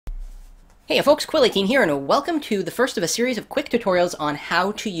Hey folks, Quilly here, and welcome to the first of a series of quick tutorials on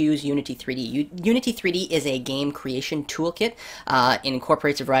how to use Unity 3D. Unity 3D is a game creation toolkit. It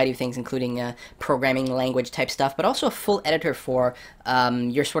incorporates a variety of things, including programming language type stuff, but also a full editor for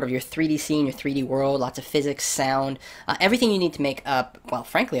your 3D scene, your 3D world, lots of physics, sound, everything you need to make up, well,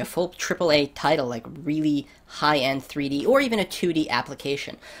 frankly, a full AAA title, like really high-end 3D or even a 2D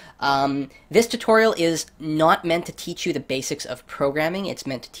application. This tutorial is not meant to teach you the basics of programming. It's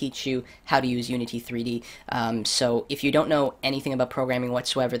meant to teach you how to use Unity 3D. So if you don't know anything about programming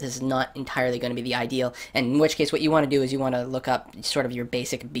whatsoever, this is not entirely going to be the ideal. And in which case, what you want to do is you want to look up sort of your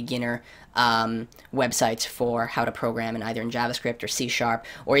basic beginner websites for how to program in either in JavaScript or C#,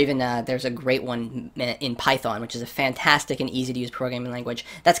 or even there's a great one in Python, which is a fantastic and easy to use programming language.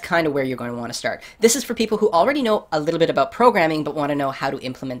 That's kind of where you're going to want to start. This is for people who already know a little bit about programming but want to know how to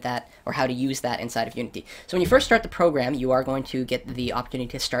implement that or how to use that inside of Unity. So when you first start the program, you are going to get the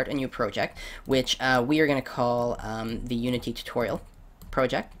opportunity to start a new project, which we are going to call the Unity Tutorial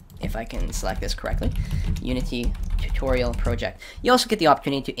Project, if I can select this correctly. Unity Tutorial Project. You also get the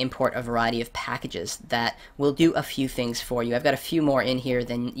opportunity to import a variety of packages that will do a few things for you. I've got a few more in here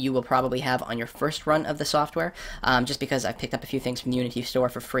than you will probably have on your first run of the software, just because I've picked up a few things from the Unity store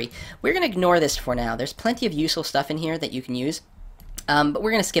for free. We're going to ignore this for now. There's plenty of useful stuff in here that you can use. But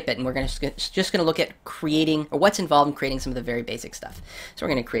we're going to skip it, and we're just going to look at creating, or what's involved in creating some of the very basic stuff. So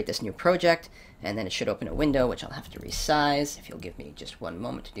we're going to create this new project, and then it should open a window, which I'll have to resize. If you'll give me just one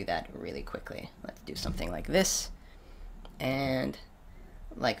moment to do that really quickly. Let's do something like this, and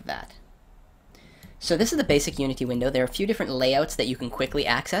like that. So this is the basic Unity window. There are a few different layouts that you can quickly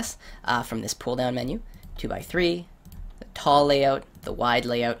access from this pull-down menu. 2x3, the tall layout, the wide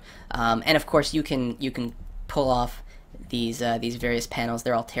layout, and of course you can pull off these various panels.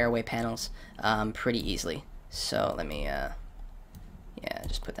 They're all tearaway panels pretty easily. So let me yeah,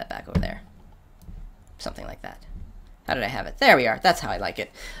 just put that back over there. Something like that. How did I have it? There we are. That's how I like it.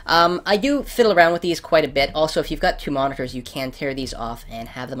 I do fiddle around with these quite a bit. Also, if you've got two monitors, you can tear these off and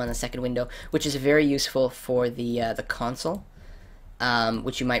have them on the second window, which is very useful for the console,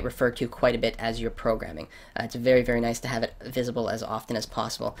 which you might refer to quite a bit as you're programming. It's very, very nice to have it visible as often as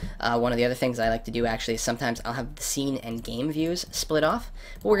possible. One of the other things I like to do actually is sometimes I'll have the scene and game views split off,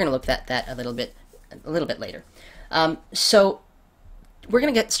 but we're going to look at that a little bit later. So we're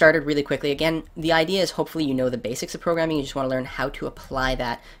going to get started really quickly. Again, the idea is hopefully you know the basics of programming. You just want to learn how to apply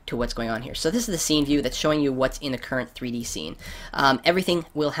that to what's going on here. So this is the scene view that's showing you what's in the current 3D scene. Everything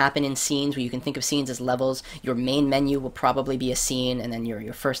will happen in scenes, where you can think of scenes as levels. Your main menu will probably be a scene, and then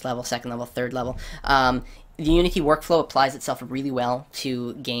your first level, second level, third level. The Unity workflow applies itself really well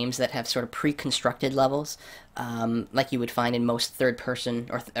to games that have sort of pre-constructed levels, like you would find in most first-person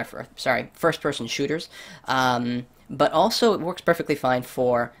shooters. But also it works perfectly fine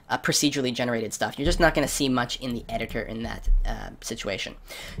for procedurally generated stuff. You're just not going to see much in the editor in that situation.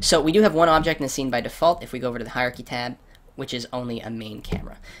 So we do have one object in the scene by default if we go over to the Hierarchy tab, which is only a main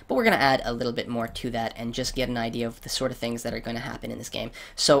camera. But we're going to add a little bit more to that and just get an idea of the sort of things that are going to happen in this game.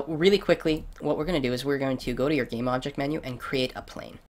 So really quickly, what we're going to do is we're going to go to your Game Object menu and create a plane.